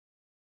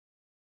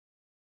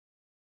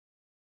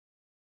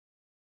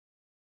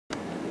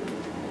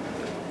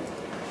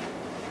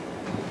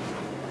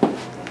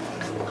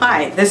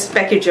Hi, this is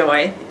Becky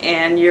Joy,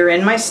 and you're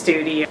in my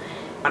studio.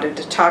 I wanted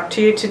to talk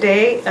to you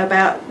today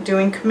about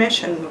doing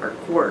commission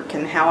work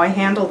and how I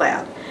handle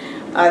that.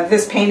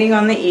 This painting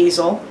on the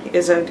easel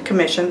is a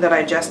commission that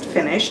I just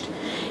finished.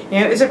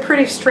 It was a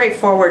pretty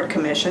straightforward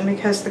commission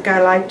because the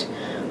guy liked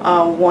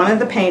one of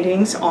the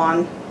paintings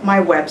on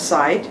my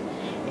website,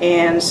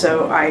 and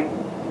so I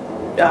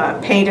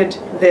painted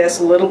this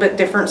a little bit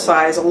different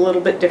size, a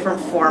little bit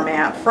different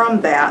format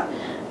from that.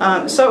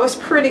 So it was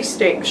pretty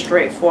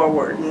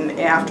straightforward, and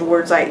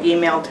afterwards I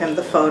emailed him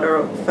the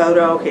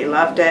photo. He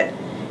loved it.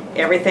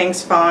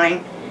 Everything's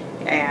fine,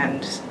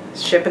 and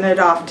shipping it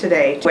off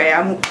today. Anyway,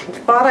 I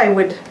thought I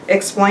would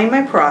explain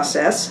my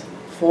process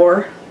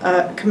for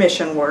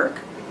commission work.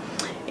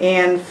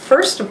 And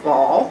first of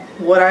all,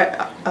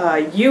 what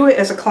you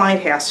as a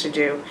client has to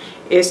do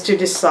is to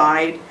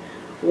decide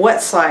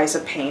what size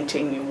of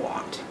painting you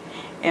want.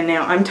 And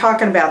now I'm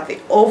talking about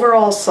the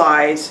overall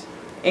size,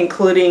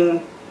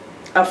 including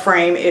a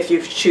frame if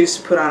you choose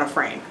to put on a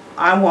frame.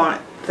 I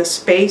want the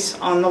space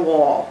on the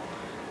wall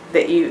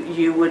that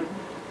you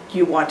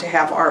want to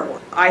have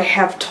artwork. I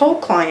have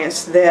told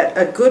clients that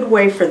a good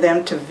way for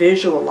them to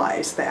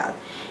visualize that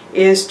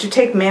is to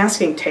take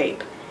masking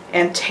tape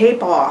and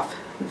tape off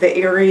the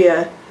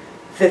area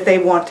that they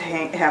want to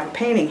have a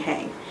painting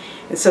hang.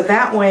 And so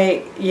that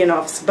way, you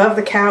know, if it's above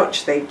the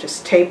couch, they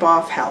just tape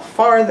off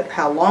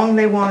how long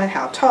they want it,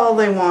 how tall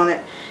they want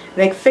it.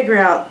 They can figure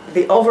out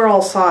the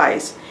overall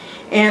size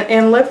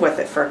and live with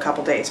it for a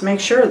couple days.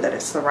 Make sure that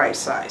it's the right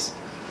size.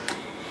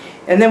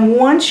 And then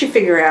once you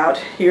figure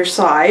out your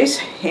size,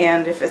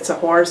 and if it's a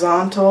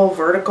horizontal,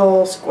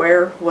 vertical,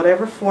 square,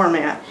 whatever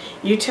format,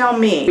 you tell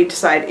me. We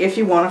decide if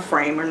you want a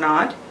frame or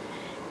not,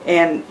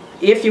 and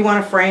if you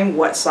want a frame,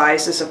 what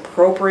size is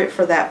appropriate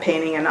for that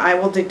painting, and I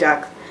will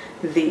deduct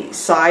the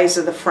size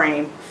of the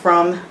frame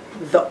from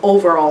the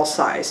overall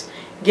size,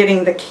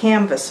 getting the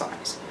canvas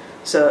size.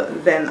 So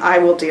then I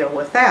will deal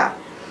with that.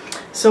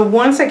 So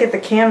once I get the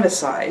canvas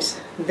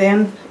size,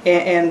 then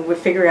and we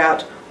figure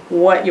out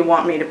what you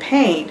want me to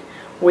paint,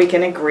 we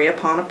can agree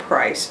upon a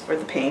price for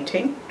the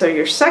painting. So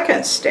your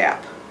second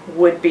step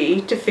would be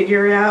to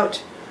figure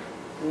out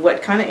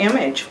what kind of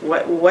image,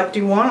 what do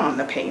you want on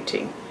the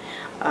painting.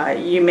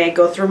 You may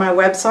go through my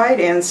website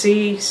and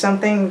see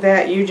something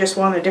that you just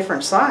want a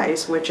different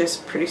size, which is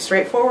pretty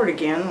straightforward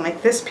again,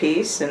 like this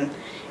piece, and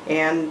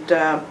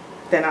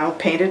then I'll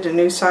paint it a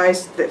new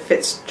size that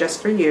fits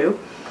just for you.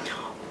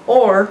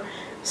 Or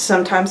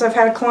sometimes I've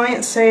had a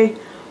client say,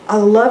 I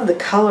love the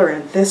color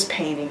in this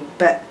painting,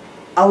 but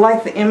I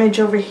like the image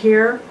over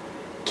here.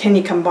 Can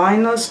you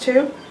combine those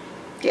two?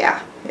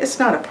 Yeah, it's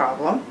not a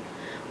problem.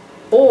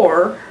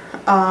 Or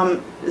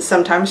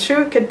sometimes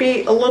too, it could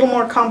be a little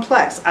more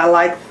complex. I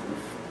like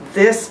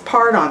this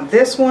part on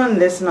this one,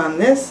 this on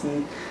this,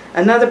 and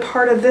another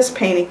part of this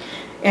painting,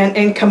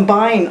 and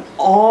combine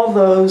all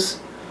those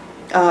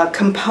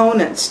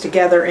components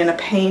together in a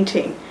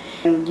painting.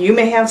 And you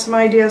may have some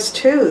ideas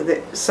too,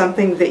 that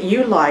something that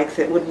you like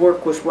that would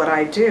work with what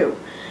I do.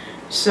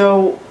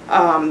 So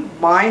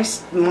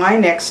my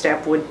next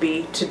step would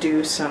be to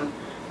do some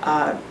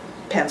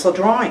pencil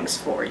drawings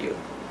for you.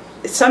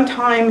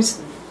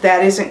 Sometimes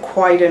that isn't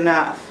quite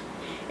enough,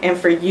 and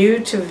for you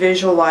to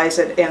visualize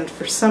it, and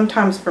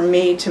sometimes for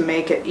me to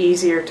make it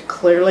easier to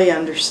clearly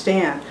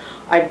understand,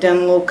 I've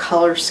done little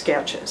color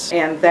sketches,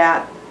 and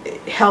that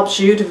helps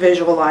you to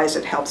visualize.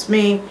 It helps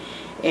me,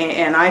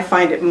 and I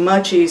find it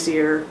much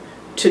easier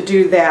to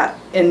do that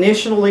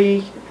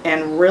initially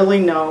and really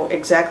know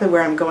exactly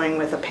where I'm going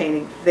with a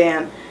painting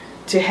than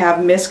to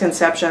have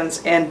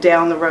misconceptions and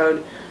down the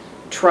road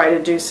try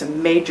to do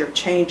some major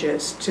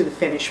changes to the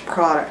finished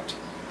product.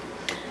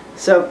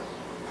 So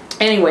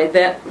anyway,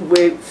 that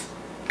we've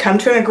come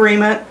to an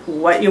agreement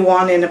what you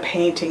want in a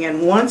painting,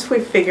 and once we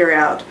figure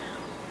out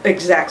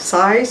exact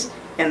size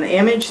and the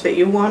image that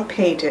you want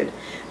painted,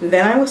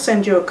 then I will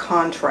send you a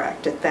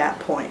contract at that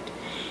point.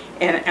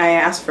 And I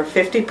ask for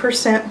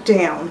 50%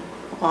 down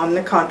on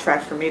the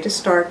contract for me to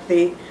start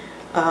the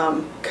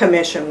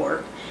commission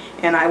work,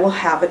 and I will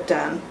have it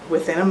done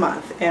within a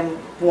month. And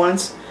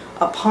once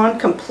upon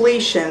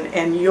completion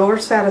and your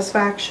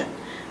satisfaction,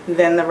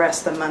 then the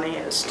rest of the money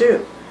is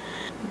due.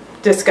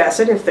 Discuss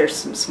it. If there's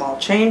some small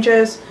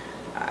changes,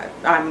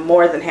 I'm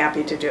more than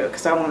happy to do it,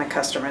 because I want a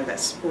customer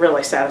that's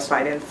really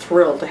satisfied and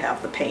thrilled to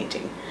have the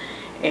painting.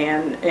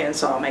 And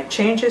so I'll make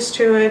changes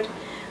to it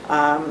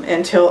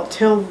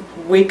until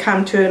we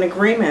come to an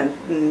agreement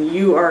and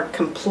you are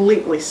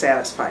completely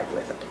satisfied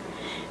with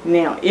it.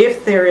 Now,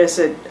 if there is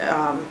a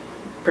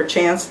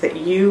perchance that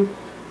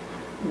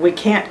we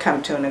can't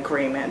come to an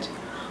agreement,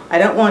 I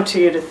don't want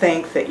you to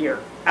think that you're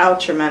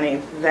out your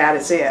money, that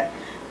is it.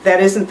 That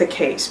isn't the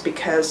case,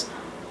 because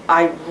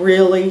I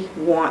really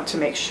want to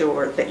make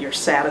sure that you're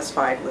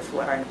satisfied with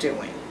what I'm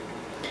doing.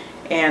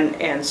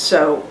 And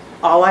so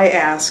all I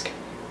ask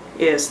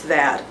is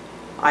that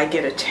I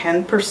get a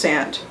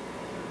 10%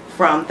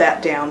 from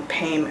that down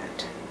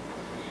payment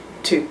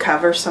to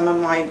cover some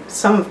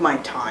of my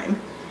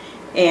time,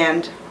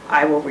 and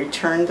I will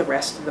return the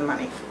rest of the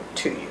money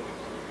to you.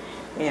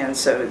 And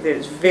so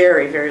there's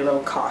very, very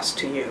little cost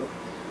to you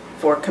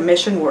for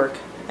commission work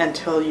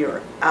until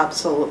you're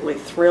absolutely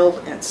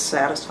thrilled and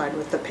satisfied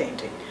with the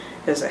painting.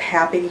 As a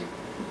happy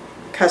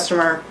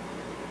customer,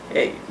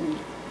 it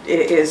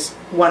is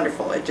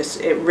wonderful.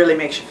 It really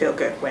makes you feel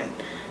good when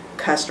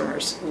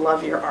customers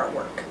love your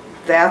artwork.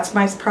 That's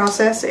my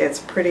process. It's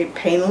pretty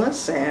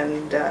painless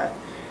and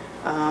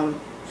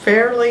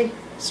fairly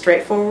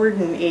straightforward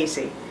and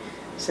easy.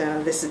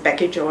 So this is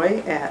Becky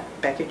Joy at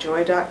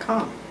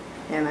beckyjoy.com,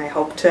 and I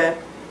hope to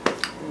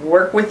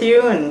work with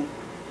you and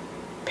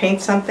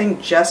paint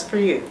something just for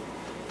you.